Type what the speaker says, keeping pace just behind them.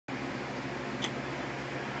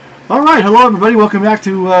All right, hello everybody. Welcome back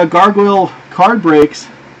to Gargoyle Card Breaks.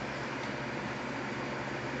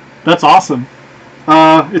 That's awesome.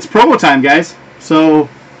 It's promo time, guys. So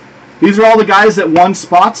these are all the guys that won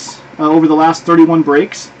spots over the last 31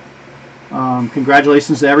 breaks.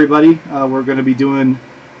 Congratulations to everybody. We're going to be doing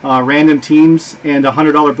random teams and a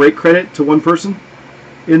 $100 break credit to one person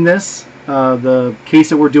in this. The case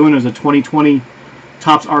that we're doing is a 2020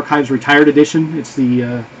 Topps Archives Retired Edition. It's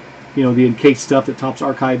the the encased stuff that Topps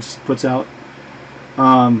Archives puts out.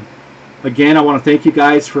 Again, I want to thank you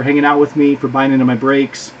guys for hanging out with me, for buying into my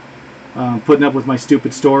breaks, putting up with my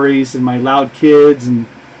stupid stories and my loud kids, and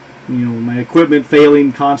my equipment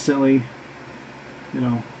failing constantly.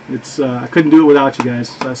 It's I couldn't do it without you guys.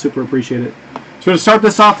 So I super appreciate it. So we're going to start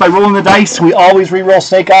this off by rolling the dice. We always re-roll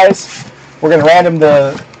snake eyes. We're going to random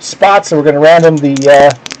the spots, and we're going to random the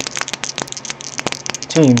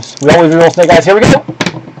teams. We always re-roll snake eyes. Here we go.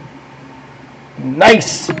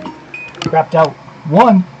 Nice. Crapped out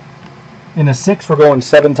 1 in a 6. We're going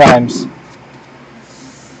 7 times.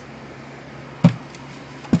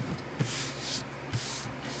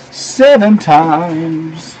 Seven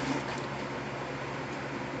times.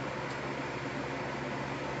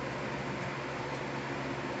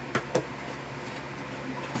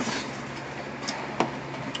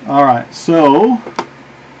 All right, so you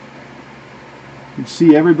can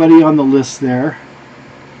see everybody on the list there.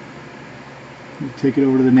 We'll take it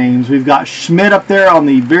over to the names. We've got Schmidt up there on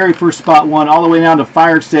the very first spot, 1 all the way down to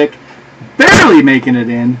Firestick, barely making it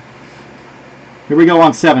in. Here we go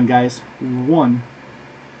on 7, guys. 1,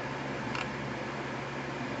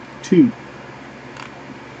 2,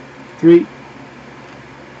 3,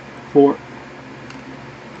 4,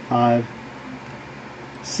 5,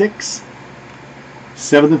 6,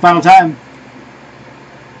 7th and final time.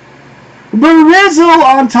 Brizzle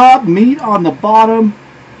on top, meat on the bottom.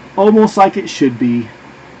 Almost like it should be.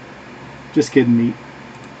 Just kidding, meat.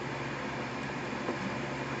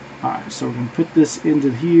 Alright, so we're going to put this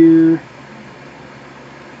into here.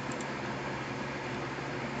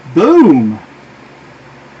 Boom!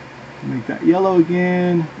 Make that yellow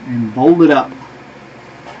again and bold it up.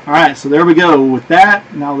 Alright, so there we go with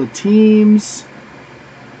that. Now the teams.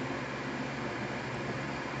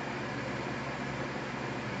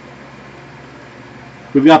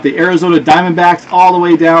 We've got the Arizona Diamondbacks all the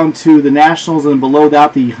way down to the Nationals, and below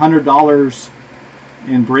that the $100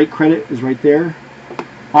 in break credit is right there.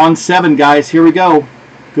 On 7, guys, here we go.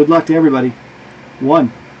 Good luck to everybody.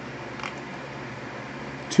 1,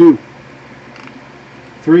 2,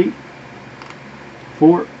 3,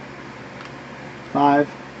 4, 5,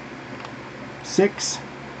 6,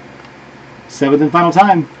 7th and final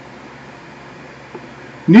time.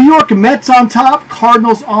 New York Mets on top,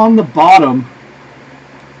 Cardinals on the bottom.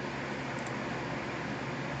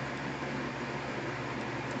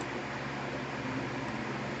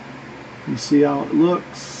 You see how it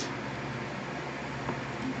looks.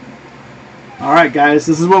 Alright, guys,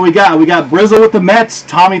 this is what we got. We got Brizzle with the Mets,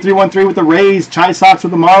 Tommy313 with the Rays, Chai Sox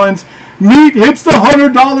with the Marlins. Meat hits the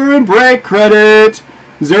 $100 in break credit.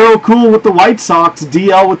 Zero Cool with the White Sox,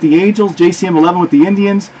 DL with the Angels, JCM11 with the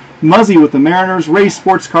Indians, Muzzy with the Mariners, Ray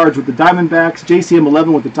Sports Cards with the Diamondbacks,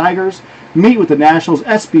 JCM11 with the Tigers, Meat with the Nationals,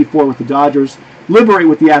 SB4 with the Dodgers, Liberate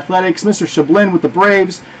with the Athletics, Mr. Shablin with the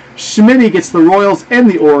Braves, Schmitty gets the Royals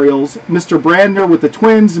and the Orioles, Mr. Brandner with the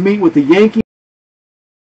Twins, Meat with the Yankees.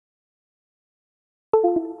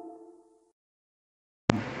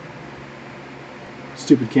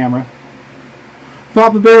 Stupid camera.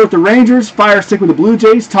 Papa Bear with the Rangers, Firestick with the Blue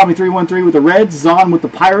Jays, Tommy313 with the Reds, Zahn with the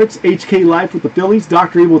Pirates, HK Life with the Phillies,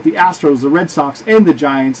 Dr. Evil with the Astros, the Red Sox, and the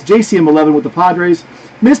Giants, JCM11 with the Padres,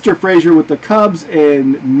 Mr. Frazier with the Cubs,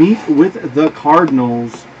 and Meat with the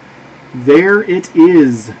Cardinals. There it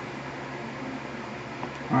is.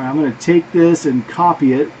 Alright, I'm going to take this and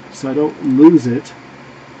copy it so I don't lose it.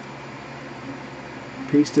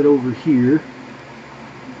 Paste it over here.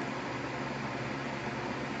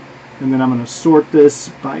 And then I'm going to sort this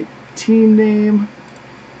by team name.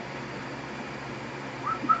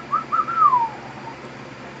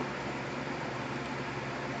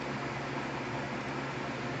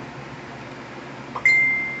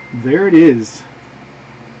 There it is.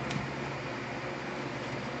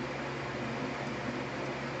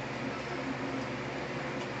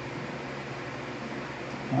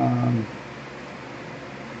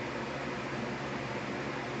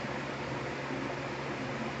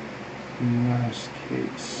 Last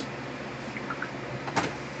case.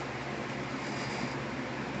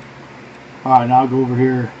 Alright, now I'll go over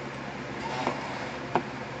here.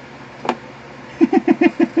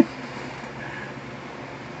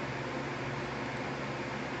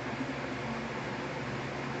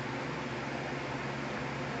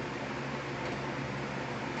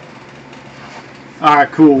 All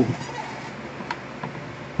right, cool.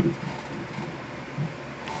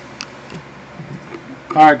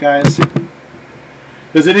 All right, guys.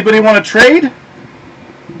 Does anybody want to trade?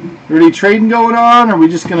 Any trading going on? Or are we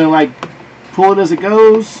just gonna like pull it as it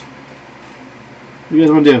goes? What do you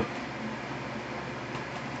guys want to do?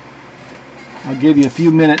 I'll give you a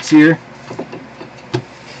few minutes here.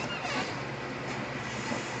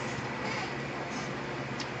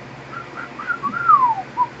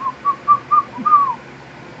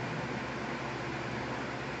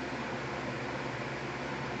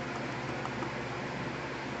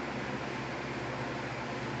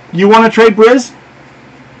 You want to trade Briz?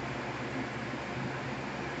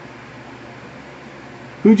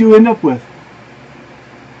 Who'd you end up with?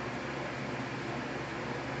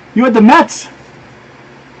 You had the Mets.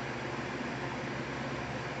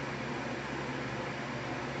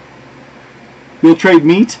 You'll trade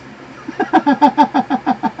meat?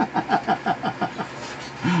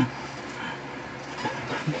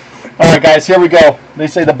 Alright guys, here we go. They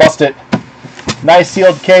say to bust it. Nice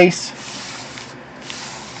sealed case.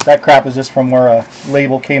 That crap is just from where a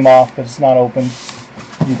label came off, but it's not open.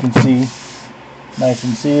 You can see. Nice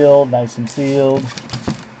and sealed, nice and sealed.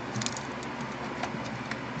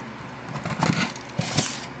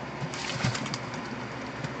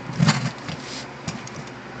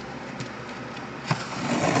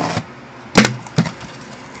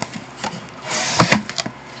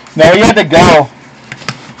 No, he had to go.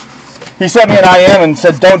 He sent me an IM and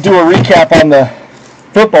said don't do a recap on the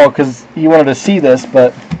football because he wanted to see this,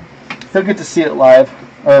 but he'll get to see it live,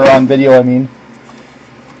 or on video, I mean.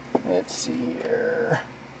 Let's see here.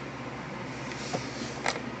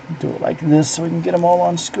 Do it like this so we can get them all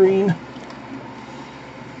on screen.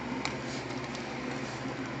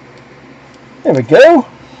 There we go.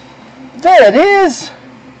 There it is.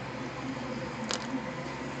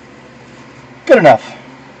 Good enough.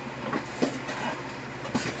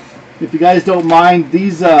 If you guys don't mind,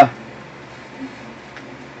 these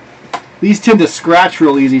tend to scratch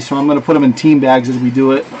real easy, so I'm going to put them in team bags as we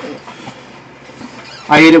do it.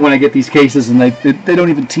 I hate it when I get these cases and they don't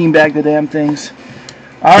even team bag the damn things.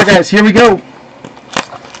 Alright guys, here we go.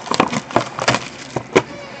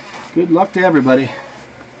 Good luck to everybody.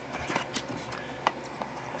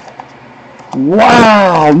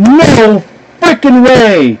 Wow, no freaking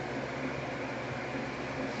way!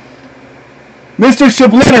 Mr.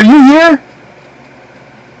 Shablin, are you here?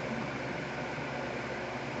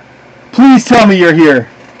 Please tell me you're here.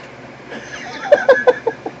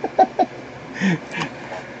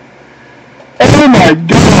 Oh my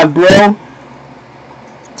God, bro.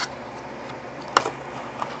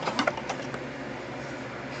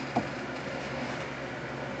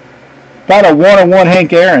 Got a one-on-one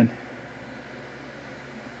Hank Aaron.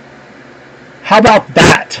 How about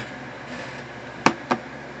that?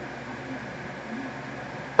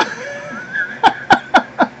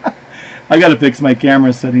 I gotta fix my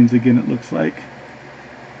camera settings again, it looks like.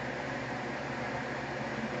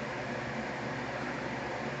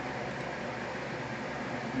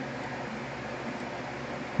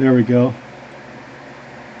 There we go.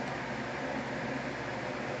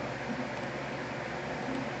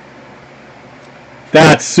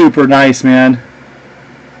 That's super nice, man.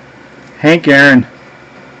 Hank Aaron.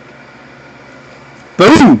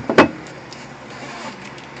 Boom!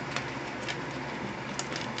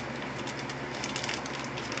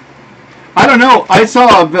 I don't know. I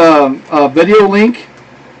saw a video link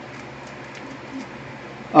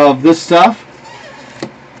of this stuff,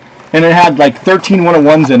 and it had like 13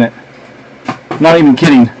 101s in it. Not even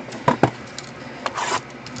kidding.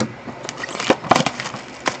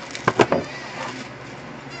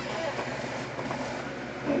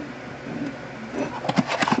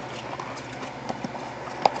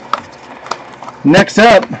 Next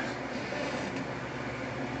up,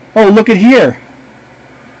 oh, look at here.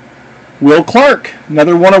 Will Clark,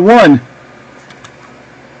 another 101.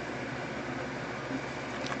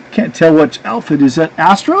 Can't tell which outfit. Is that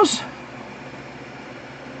Astros?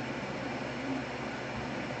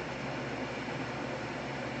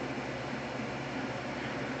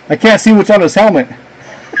 I can't see what's on his helmet.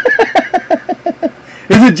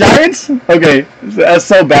 Is it Giants? Okay, that's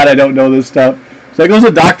so bad I don't know this stuff. So that goes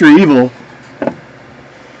to Dr. Evil.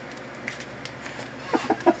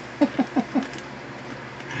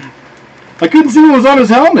 I couldn't see what was on his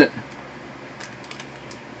helmet.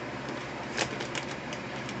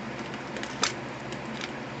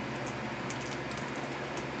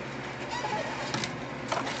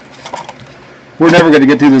 We're never going to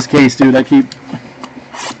get through this case, dude. I keep...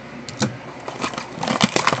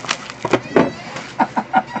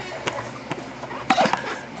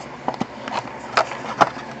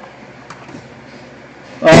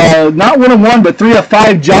 not 1 of 1, but 3 of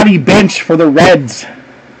 5, Johnny Bench for the Reds.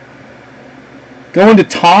 Going to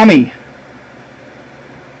Tommy.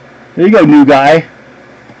 There you go, new guy.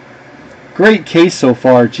 Great case so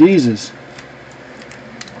far, Jesus.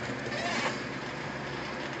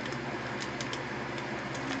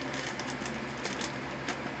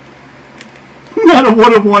 Not a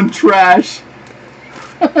 1 of 1 trash.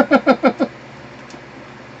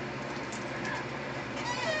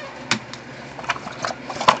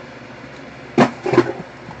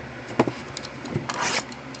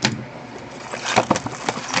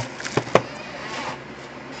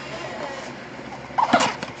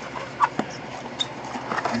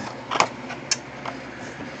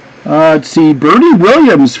 Let's see, Bernie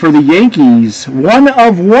Williams for the Yankees. 1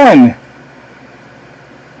 of 1.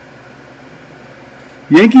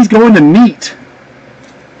 Yankees going to meet.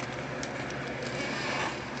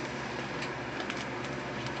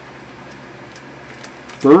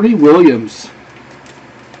 Bernie Williams.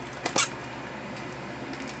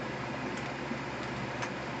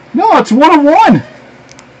 No, it's 1 of 1.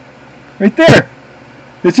 Right there.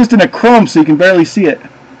 It's just in a chrome so you can barely see it.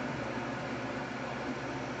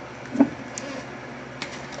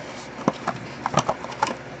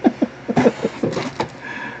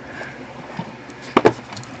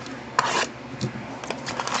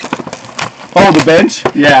 Oh, the bench?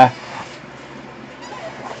 Yeah.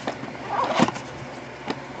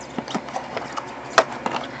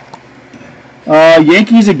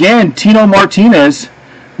 Yankees again, Tino Martinez.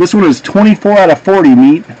 This one is 24 out of 40,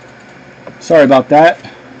 meat. Sorry about that.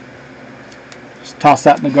 Just toss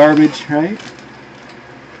that in the garbage, right?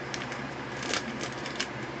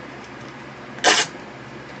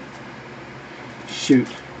 Shoot.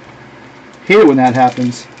 Hate it when that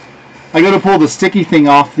happens. I gotta pull the sticky thing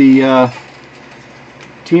off the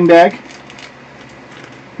team bag,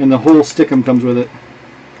 and the whole stickum comes with it.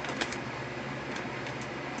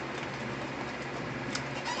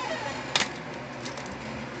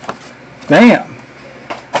 Bam!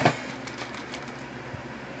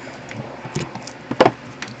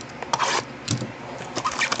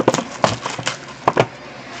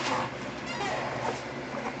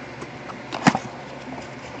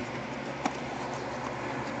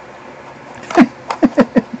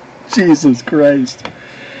 Jesus Christ.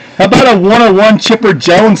 How about a 1 of 1 Chipper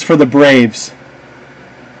Jones for the Braves?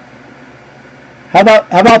 How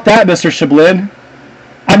about that, Mr. Shablin?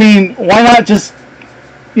 I mean, why not just,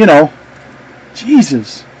 you know,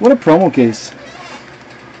 Jesus, what a promo case.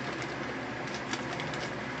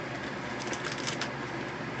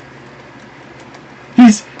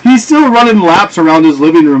 He's still running laps around his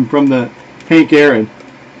living room from the Hank Aaron.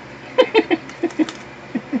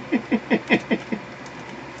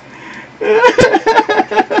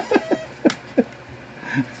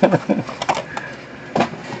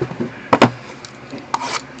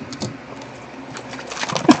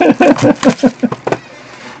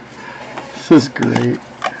 This is great.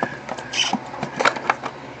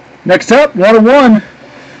 Next up, 1 of 1,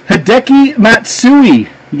 Hideki Matsui,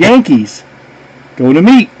 Yankees. Going to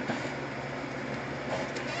meet.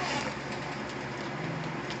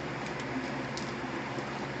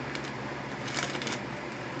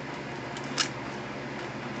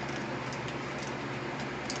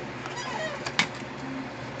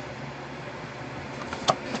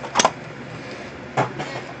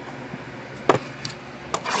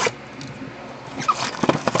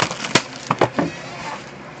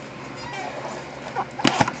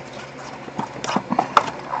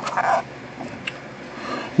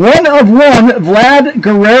 One of 1, Vlad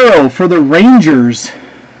Guerrero for the Rangers.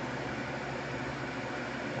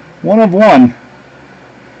 1 of 1.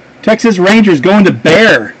 Texas Rangers going to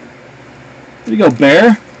Bear. There you go,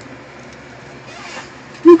 Bear.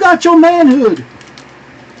 You got your manhood.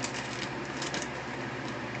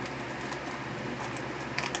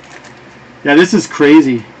 Yeah, this is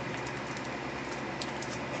crazy.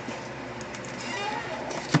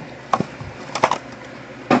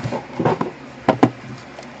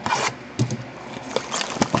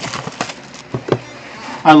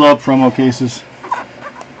 I love promo cases.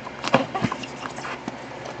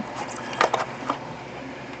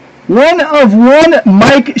 One of 1,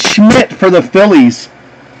 Mike Schmidt for the Phillies.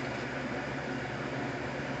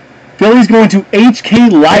 Phillies going to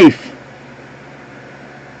HK Life.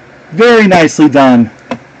 Very nicely done.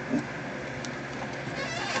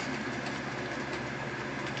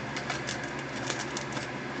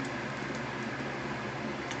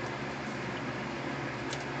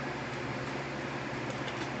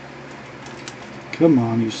 Come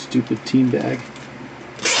on, you stupid team bag.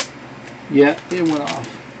 Yeah, it went off.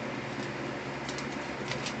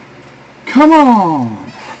 Come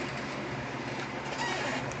on!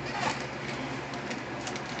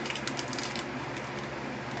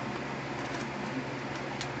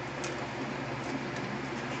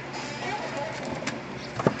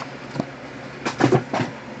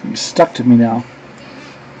 stuck to me now.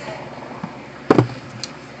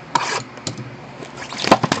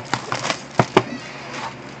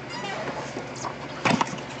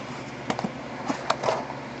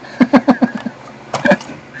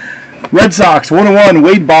 Red Sox, 101,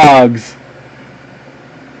 Wade Boggs.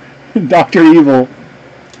 Dr. Evil.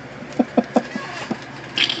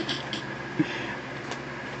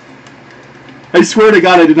 I swear to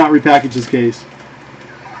God I did not repackage this case.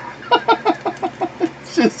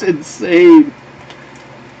 It's just insane.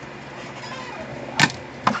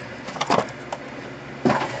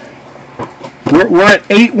 We're at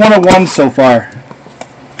 8 101 so far.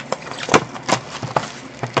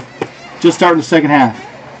 Just starting the second half.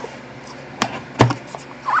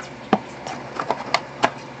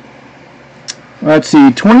 Let's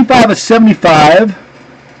see, 25 of 75.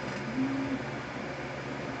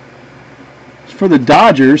 It's for the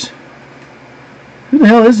Dodgers. Who the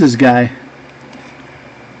hell is this guy?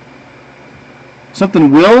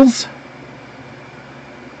 Something Wills?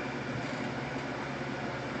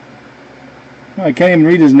 Oh, I can't even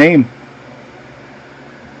read his name.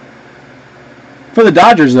 For the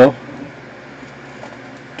Dodgers, though.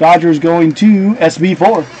 Dodgers going to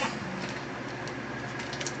SB4.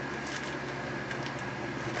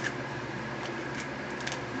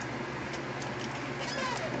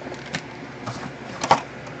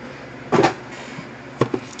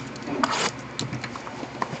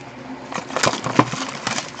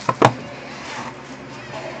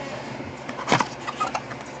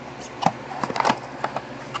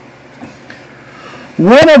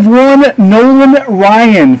 One of one, Nolan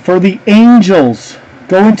Ryan for the Angels.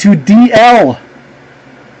 Going to DL.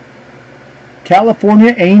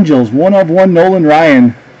 California Angels. One of one, Nolan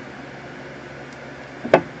Ryan.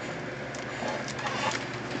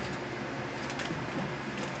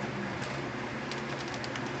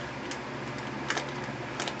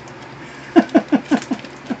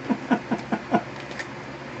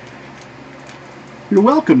 You're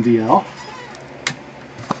welcome, DL.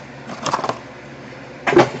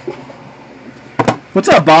 What's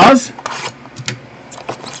up, Boz?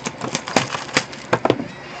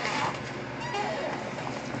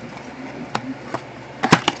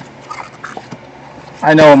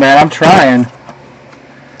 I know, man. I'm trying.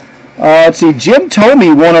 Let's see. Jim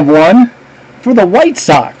Thome, one of one for the White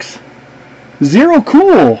Sox. Zero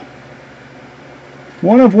cool.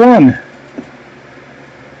 One of one.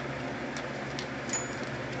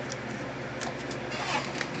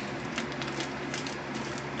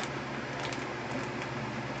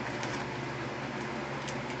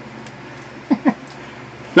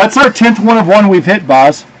 That's our 10th one of one we've hit,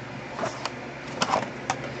 Boz.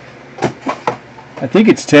 I think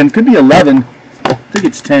it's 10. Could be 11. I think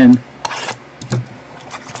it's 10.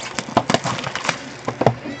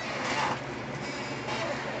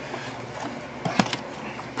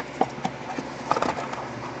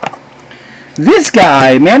 This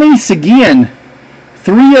guy, Manny Seguin,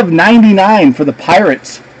 3 of 99 for the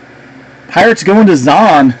Pirates. Pirates going to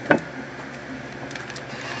Zahn.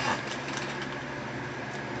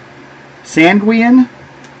 Sanguine? I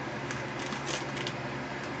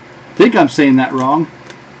think I'm saying that wrong.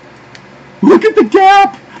 Look at the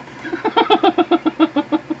gap!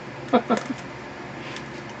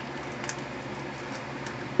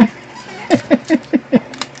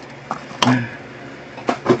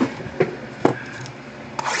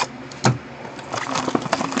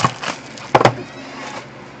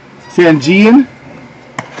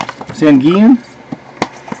 Sanguine?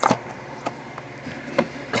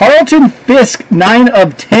 Carlton Fisk, 9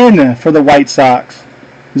 of 10 for the White Sox.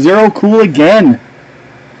 Zero cool again.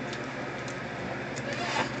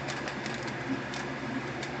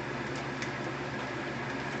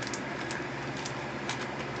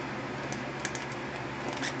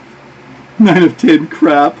 Nine of 10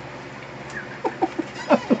 crap.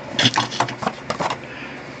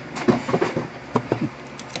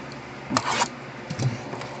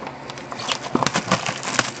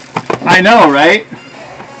 I know, right?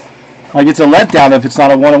 Like, it's a letdown if it's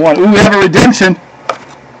not a one-on-one. Ooh, we have a redemption.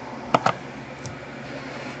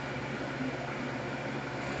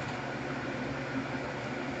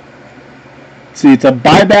 See, it's a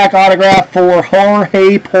buyback autograph for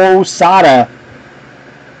Jorge Posada.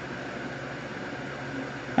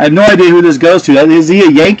 I have no idea who this goes to. Is he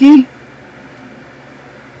a Yankee?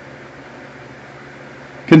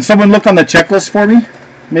 Can someone look on the checklist for me?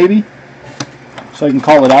 Maybe? So I can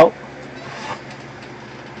call it out.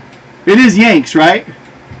 It is Yanks, right?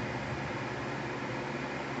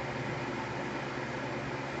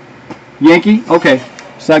 Yankee? Okay.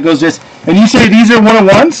 So that goes just... And you say these are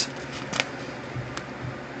one-on-ones?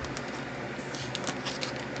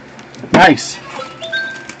 Nice.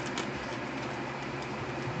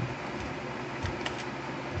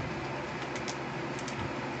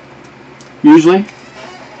 Usually.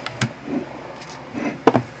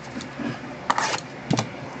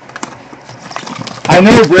 I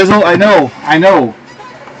know, Brizzle. I know. I know.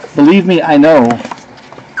 Believe me, I know.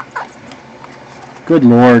 Good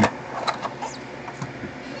Lord.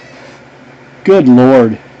 Good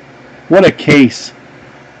Lord. What a case.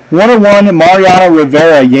 101 Mariano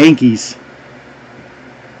Rivera, Yankees.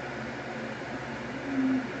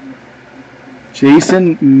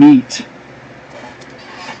 Jason Meat.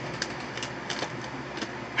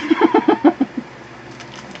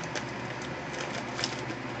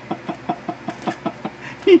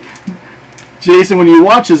 Jason, when you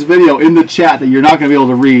watch this video in the chat that you're not going to be able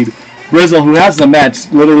to read, Brizzle, who has the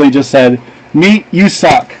Mets, literally just said, "Meat, you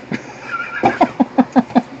suck."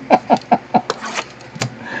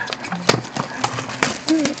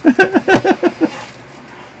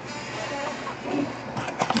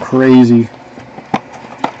 Crazy.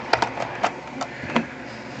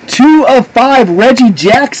 2 of 5, Reggie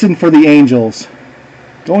Jackson for the Angels.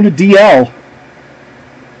 Going to DL.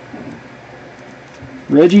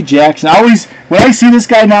 Reggie Jackson. When I see this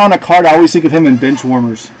guy now on a card, I always think of him in bench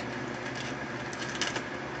warmers.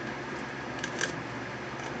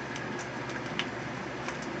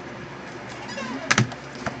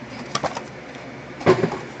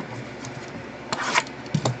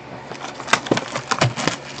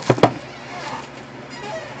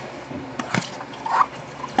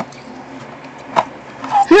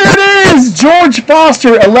 Here it is! George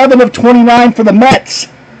Foster, 11 of 29 for the Mets.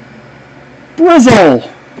 Brizzle.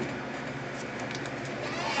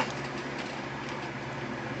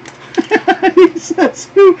 He says,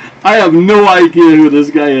 I have no idea who this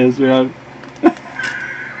guy is, man.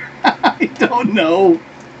 I don't know.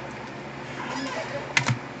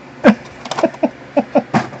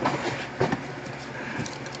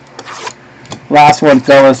 Last one,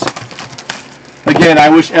 fellas. Again, I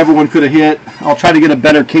wish everyone could have hit. I'll try to get a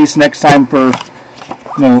better case next time for,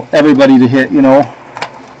 everybody to hit, We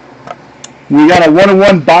got a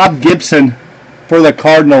 101 Bob Gibson for the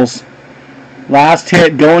Cardinals. Last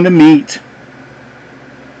hit going to Meat.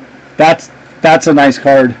 That's a nice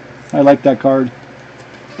card. I like that card.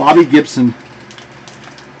 Bobby Gibson.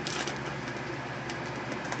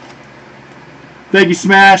 Thank you,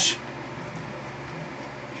 Smash.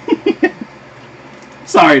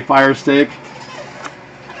 Sorry, Fire Stick.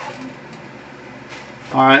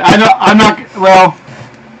 All right, I know I'm not. Well,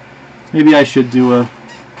 maybe I should do a.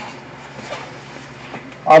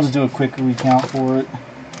 I'll just do a quick recount for it.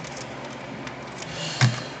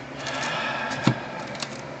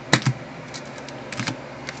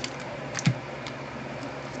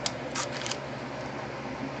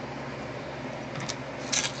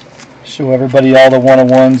 Show everybody all the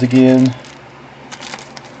 101s again.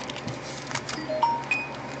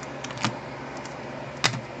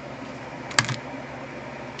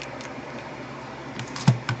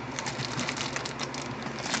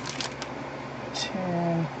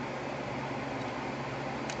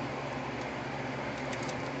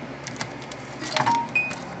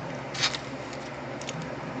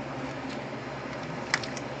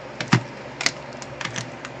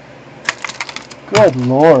 Good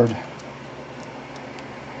Lord.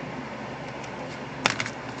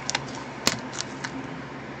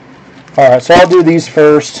 Alright, so I'll do these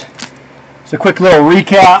first. It's a quick little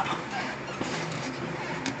recap.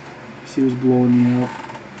 See who's blowing me up.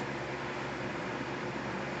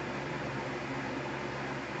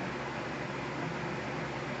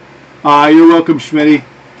 You're welcome, Schmitty.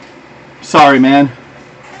 Sorry, man.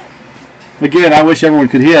 Again, I wish everyone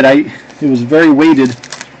could hit. It was very weighted.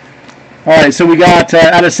 Alright, so we got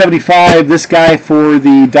out of 75 this guy for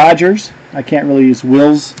the Dodgers. I can't really use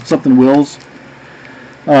Wills, something Wills.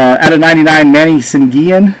 Out of 99, Manny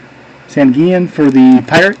Sanguillen for the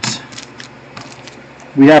Pirates.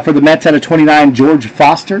 We have for the Mets out of 29, George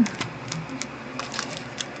Foster.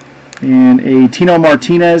 And a Tino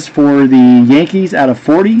Martinez for the Yankees out of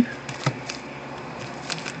 40.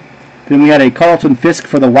 Then we had a Carlton Fisk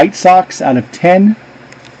for the White Sox out of 10.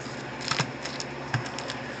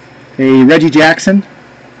 A Reggie Jackson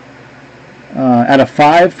out of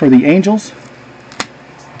 5 for the Angels.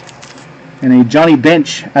 And a Johnny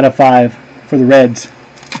Bench out of 5 for the Reds.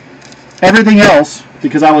 Everything else,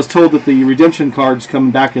 because I was told that the redemption cards coming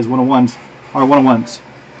back as 101s, are 101s.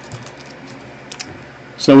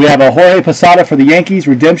 So we have a Jorge Posada for the Yankees,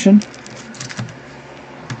 redemption.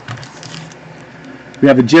 We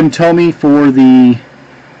have a Jim Thome for the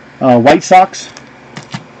White Sox.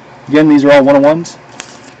 Again, these are all 101s.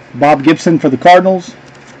 Bob Gibson for the Cardinals.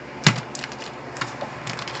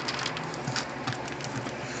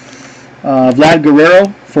 Vlad Guerrero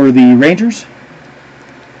for the Rangers.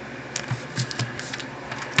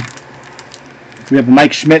 We have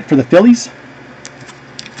Mike Schmidt for the Phillies.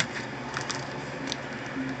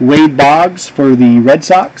 Wade Boggs for the Red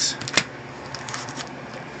Sox.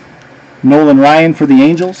 Nolan Ryan for the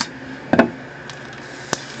Angels.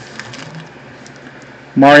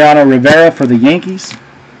 Mariano Rivera for the Yankees.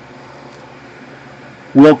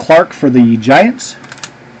 Will Clark for the Giants.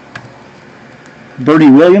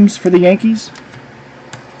 Bernie Williams for the Yankees.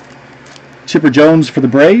 Chipper Jones for the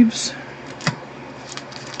Braves.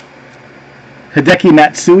 Hideki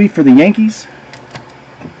Matsui for the Yankees.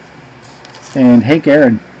 And Hank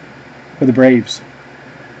Aaron for the Braves.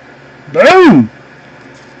 Boom!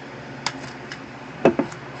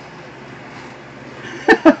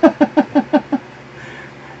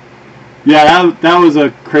 Yeah, that was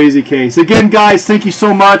a crazy case. Again, guys, thank you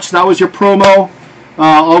so much. That was your promo.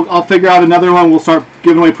 I'll figure out another one. We'll start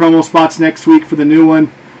giving away promo spots next week for the new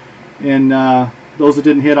one. And those that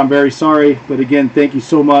didn't hit, I'm very sorry. But again, thank you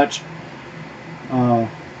so much.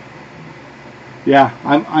 Yeah,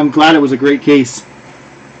 I'm glad it was a great case.